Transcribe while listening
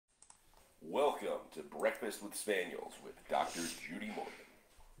Welcome to Breakfast with Spaniels with Dr. Judy Morgan.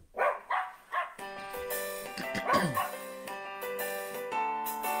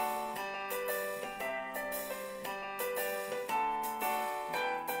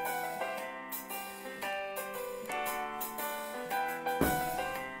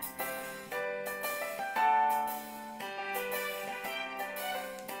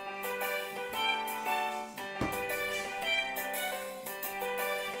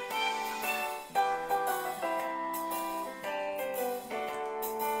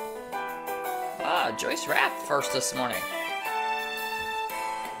 Joyce Rath first this morning.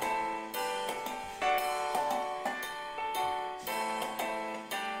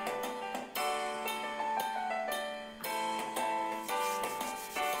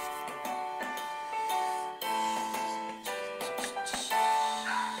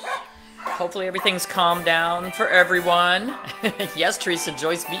 Hopefully everything's calmed down for everyone. Yes, Teresa,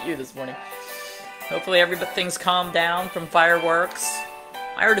 Joyce beat you this morning. Hopefully everything's calmed down from fireworks.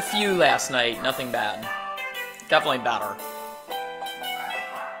 I heard a few last night, nothing bad. Definitely better.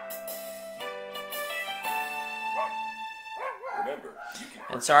 Remember, you can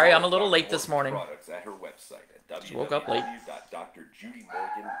And sorry, I'm a little late this morning. Products at her website at Just woke up late.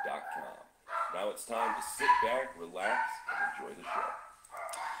 www.drjudymorgan.com. Now it's time to sit back, relax, and enjoy the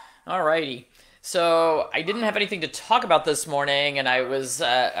show. Alrighty. So I didn't have anything to talk about this morning, and I was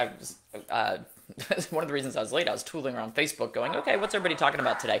one of the reasons I was late. I was tooling around Facebook, going, "Okay, what's everybody talking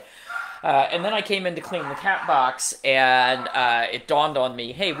about today?" And then I came in to clean the cat box, and it dawned on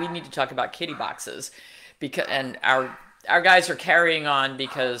me, "Hey, we need to talk about kitty boxes," and our guys are carrying on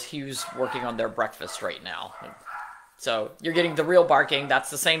because Hugh's working on their breakfast right now. So you're getting the real barking.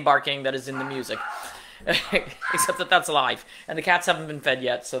 That's the same barking that is in the music, except that that's live. And the cats haven't been fed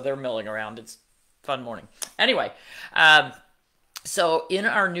yet, so they're milling around. It's a fun morning. Anyway, so in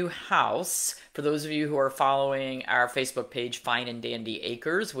our new house, for those of you who are following our Facebook page, Fine and Dandy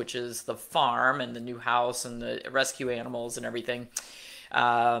Acres, which is the farm and the new house and the rescue animals and everything,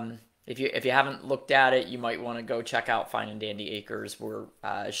 if you haven't looked at it, you might want to go check out Fine and Dandy Acres. We're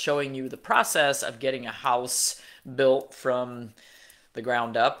showing you the process of getting a house built from the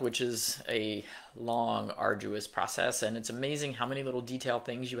ground up, which is a long, arduous process, and it's amazing how many little detail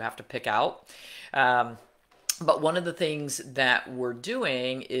things you have to pick out. But one of the things that we're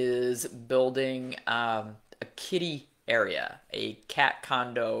doing is building a kitty area, a cat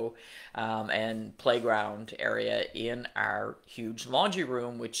condo and playground area in our huge laundry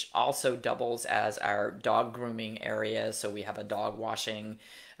room, which also doubles as our dog grooming area. So we have a dog washing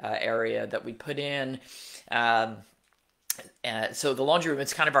area that we put in. So the laundry room,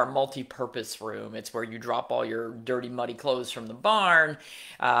 it's kind of our multi-purpose room. It's where you drop all your dirty, muddy clothes from the barn,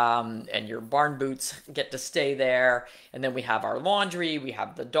 and your barn boots get to stay there. And then we have our laundry. We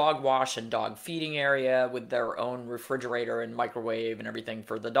have the dog wash and dog feeding area with their own refrigerator and microwave and everything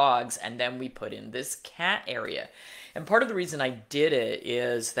for the dogs. And then we put in this cat area. And part of the reason I did it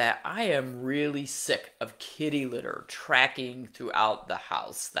is that I am really sick of kitty litter tracking throughout the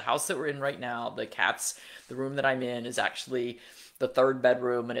house. The house that we're in right now, the room that I'm in is actually the third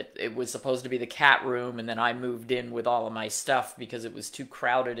bedroom, and it was supposed to be the cat room, and then I moved in with all of my stuff because it was too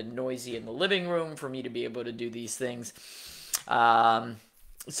crowded and noisy in the living room for me to be able to do these things.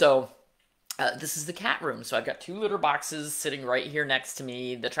 This is the cat room. So I've got two litter boxes sitting right here next to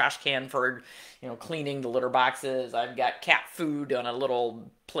me. The trash can for, cleaning the litter boxes. I've got cat food on a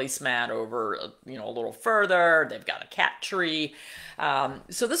little placemat over, a little further. They've got a cat tree.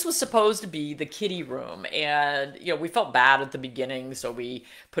 So this was supposed to be the kitty room. And, we felt bad at the beginning. So we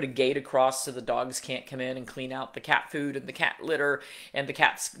put a gate across so the dogs can't come in and clean out the cat food and the cat litter. And the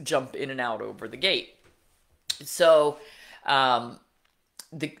cats jump in and out over the gate. So,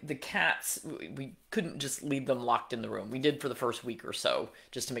 the cats, we couldn't just leave them locked in the room. We did for the first week or so,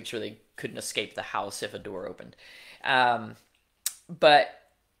 just to make sure they couldn't escape the house if a door opened. But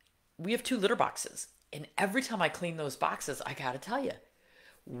we have two litter boxes. And every time I clean those boxes, I gotta tell you,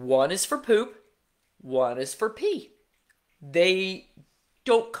 one is for poop, one is for pee. They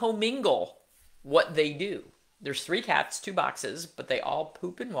don't commingle what they do. There's 3 cats, 2 boxes, but they all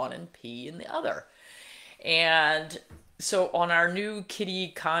poop in one and pee in the other. And so on our new kitty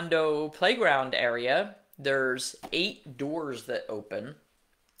condo playground area, there's 8 doors that open.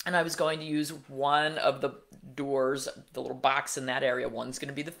 And I was going to use one of the doors, the little box in that area. One's going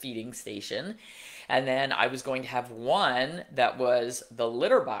to be the feeding station. And then I was going to have one that was the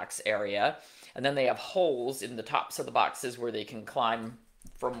litter box area. And then they have holes in the tops of the boxes where they can climb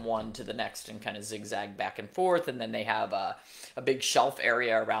from one to the next and kind of zigzag back and forth. And then they have a big shelf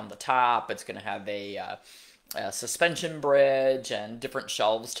area around the top. It's going to have a suspension bridge and different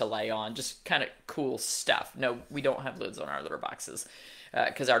shelves to lay on. Just kind of cool stuff. No, we don't have lids on our litter boxes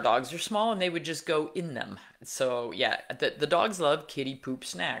because our dogs are small and they would just go in them. So yeah, the dogs love kitty poop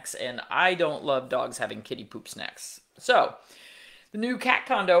snacks, and I don't love dogs having kitty poop snacks. So the new cat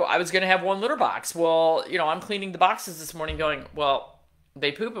condo, I was going to have one litter box. Well, I'm cleaning the boxes this morning going, well,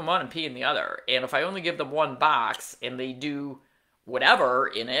 they poop in one and pee in the other. And if I only give them one box and they do whatever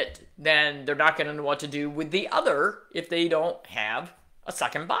in it, then they're not going to know what to do with the other if they don't have a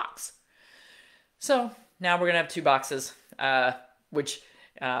second box. So now we're going to have two boxes, which,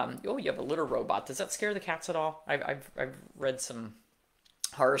 you have a litter robot. Does that scare the cats at all? I've read some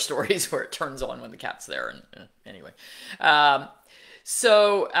horror stories where it turns on when the cat's there. And anyway,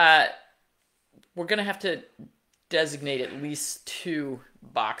 so we're going to have to designate at least two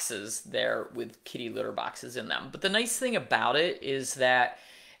boxes there with kitty litter boxes in them. But the nice thing about it is that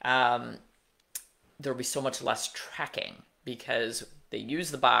there'll be so much less tracking because they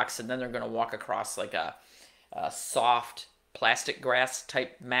use the box and then they're going to walk across like a soft plastic grass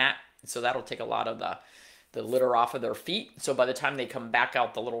type mat. So that'll take a lot of the litter off of their feet. So by the time they come back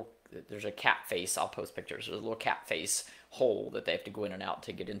out, there's a cat face. I'll post pictures. There's a little cat face hole that they have to go in and out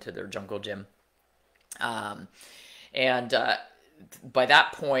to get into their jungle gym. And by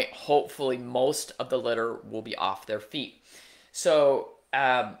that point, hopefully most of the litter will be off their feet. So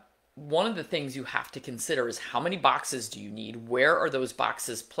one of the things you have to consider is how many boxes do you need? Where are those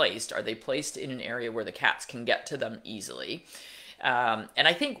boxes placed? Are they placed in an area where the cats can get to them easily? And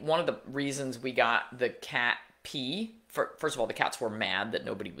I think one of the reasons we got the cat pee, first of all, the cats were mad that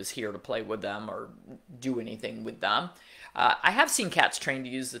nobody was here to play with them or do anything with them. I have seen cats trained to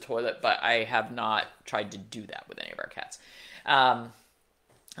use the toilet, but I have not tried to do that with any of our cats. I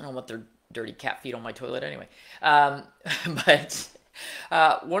don't want their dirty cat feet on my toilet anyway. But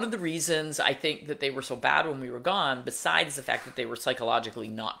one of the reasons I think that they were so bad when we were gone, besides the fact that they were psychologically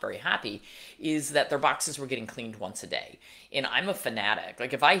not very happy, is that their boxes were getting cleaned once a day. And I'm a fanatic.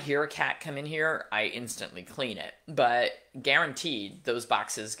 Like if I hear a cat come in here, I instantly clean it. But guaranteed, those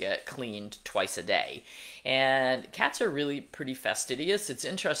boxes get cleaned twice a day. And cats are really pretty fastidious. It's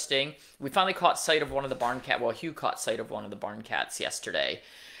interesting. We finally caught sight of one of the barn cats. Well, Hugh caught sight of one of the barn cats yesterday.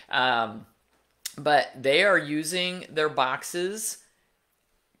 But they are using their boxes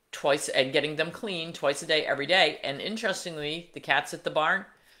twice and getting them clean twice a day, every day. And interestingly, the cats at the barn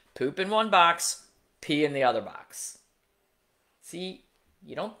poop in one box, pee in the other box. See,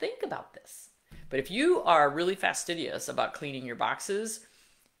 you don't think about this. But if you are really fastidious about cleaning your boxes,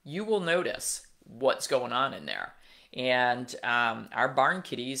 you will notice what's going on in there. And our barn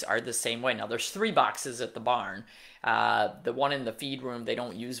kitties are the same way. Now, there's 3 boxes at the barn. The one in the feed room, they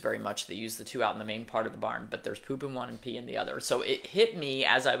don't use very much. They use the 2 out in the main part of the barn, but there's poop in one and pee in the other. So it hit me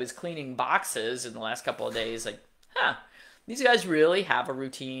as I was cleaning boxes in the last couple of days, like, these guys really have a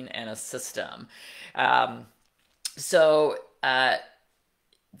routine and a system.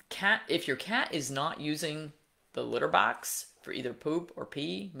 If your cat is not using the litter box for either poop or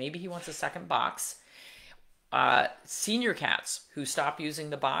pee, maybe he wants a second box. Senior cats who stop using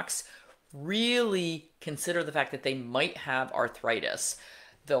the box really consider the fact that they might have arthritis.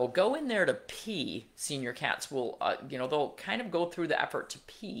 They'll go in there to pee. Senior cats will, they'll kind of go through the effort to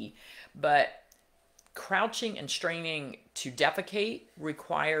pee, but crouching and straining to defecate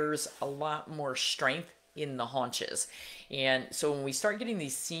requires a lot more strength in the haunches. And so when we start getting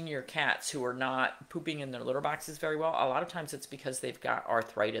these senior cats who are not pooping in their litter boxes very well, a lot of times it's because they've got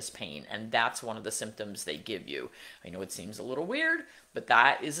arthritis pain, and that's one of the symptoms they give you. I know it seems a little weird, but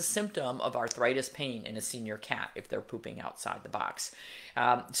that is a symptom of arthritis pain in a senior cat if they're pooping outside the box.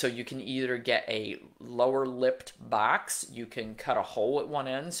 So you can either get a lower lipped box, you can cut a hole at one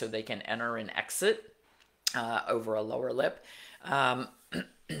end so they can enter and exit over a lower lip.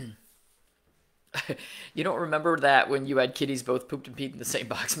 You don't remember that when you had kitties both pooped and peed in the same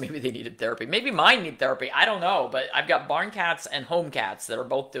box? Maybe they needed therapy. Maybe mine need therapy. I don't know. But I've got barn cats and home cats that are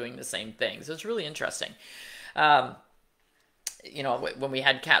both doing the same thing. So it's really interesting. When we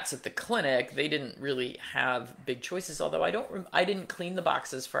had cats at the clinic, they didn't really have big choices. Although I didn't clean the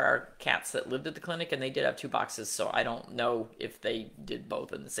boxes for our cats that lived at the clinic, and they did have 2 boxes, so I don't know if they did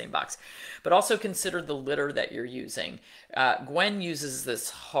both in the same box. But also consider the litter that you're using. Gwen uses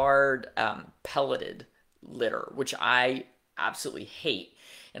this hard pelleted litter, which I absolutely hate.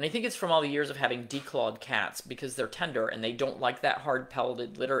 And I think it's from all the years of having declawed cats because they're tender and they don't like that hard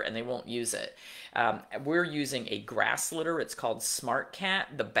pelleted litter and they won't use it. We're using a grass litter. It's called Smart Cat.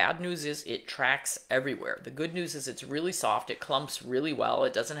 The bad news is it tracks everywhere. The good news is it's really soft. It clumps really well.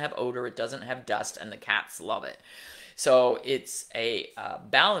 It doesn't have odor. It doesn't have dust, and the cats love it. So it's a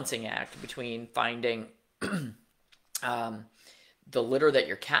balancing act between finding the litter that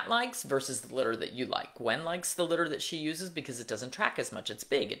your cat likes versus the litter that you like. Gwen likes the litter that she uses because it doesn't track as much. It's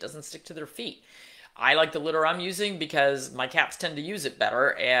big. It doesn't stick to their feet. I like the litter I'm using because my cats tend to use it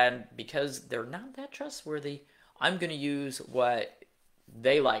better, and because they're not that trustworthy, I'm going to use what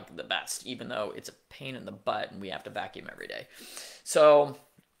they like the best, even though it's a pain in the butt and we have to vacuum every day. So,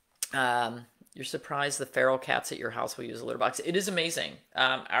 you're surprised the feral cats at your house will use a litter box. It is amazing.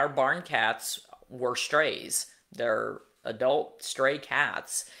 Our barn cats were strays. They're adult stray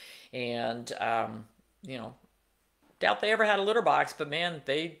cats, and you know, doubt they ever had a litter box, but man,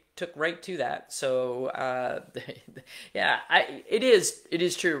 they took right to that. So yeah, it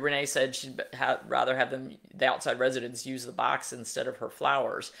is true. Renee said she'd rather have the outside residents use the box instead of her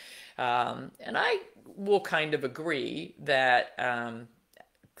flowers, and I will kind of agree that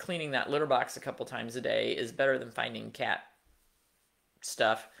cleaning that litter box a couple times a day is better than finding cat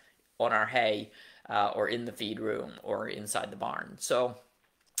stuff on our hay, or in the feed room or inside the barn. So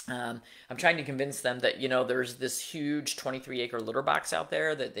I'm trying to convince them that, there's this huge 23-acre litter box out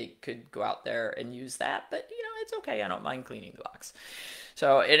there that they could go out there and use that, but it's okay. I don't mind cleaning the box.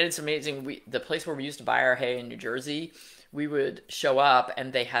 So it's amazing. The place where we used to buy our hay in New Jersey, we would show up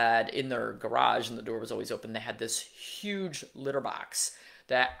and they had in their garage, and the door was always open, they had this huge litter box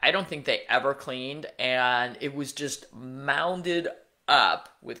that I don't think they ever cleaned, and it was just mounded up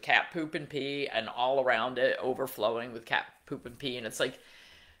with cat poop and pee, and all around it overflowing with cat poop and pee. And it's like,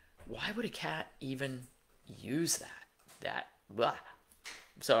 why would a cat even use that? Blah.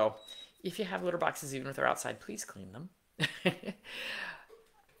 So if you have litter boxes, even if they're outside, please clean them.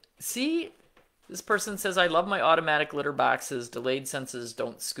 See, this person says, I love my automatic litter boxes. Delayed senses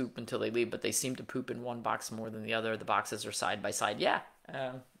don't scoop until they leave, but they seem to poop in one box more than the other. The boxes are side by side. Yeah.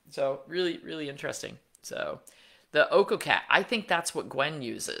 So really, really interesting. So the Oko cat, I think that's what Gwen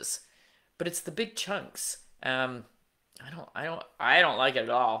uses, but it's the big chunks. I don't like it at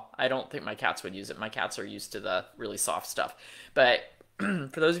all. I don't think my cats would use it. My cats are used to the really soft stuff. But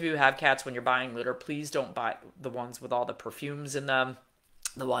for those of you who have cats, when you're buying litter, please don't buy the ones with all the perfumes in them,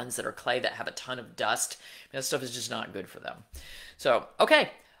 the ones that are clay that have a ton of dust. That stuff is just not good for them. So, okay,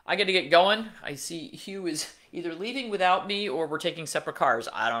 I got to get going. I see Hugh is either leaving without me or we're taking separate cars.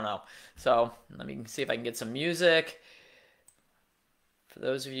 I don't know. So let me see if I can get some music. For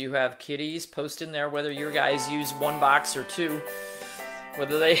those of you who have kitties, post in there whether your guys use one box or two.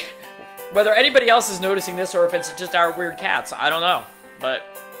 Whether anybody else is noticing this or if it's just our weird cats. I don't know. But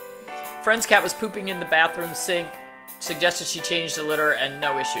friend's cat was pooping in the bathroom sink. Suggested she change the litter and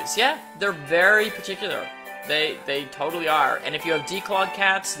no issues. Yeah, they're very particular. They totally are. And if you have declawed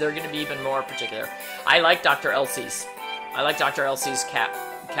cats, they're going to be even more particular. I like Dr. Elsie's. I like Dr. Elsie's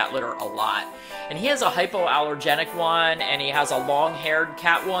cat litter a lot. And he has a hypoallergenic one, and he has a long-haired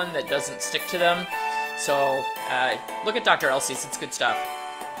cat one that doesn't stick to them. So look at Dr. Elsie's. It's good stuff.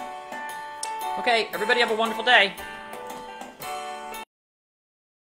 Okay, everybody have a wonderful day.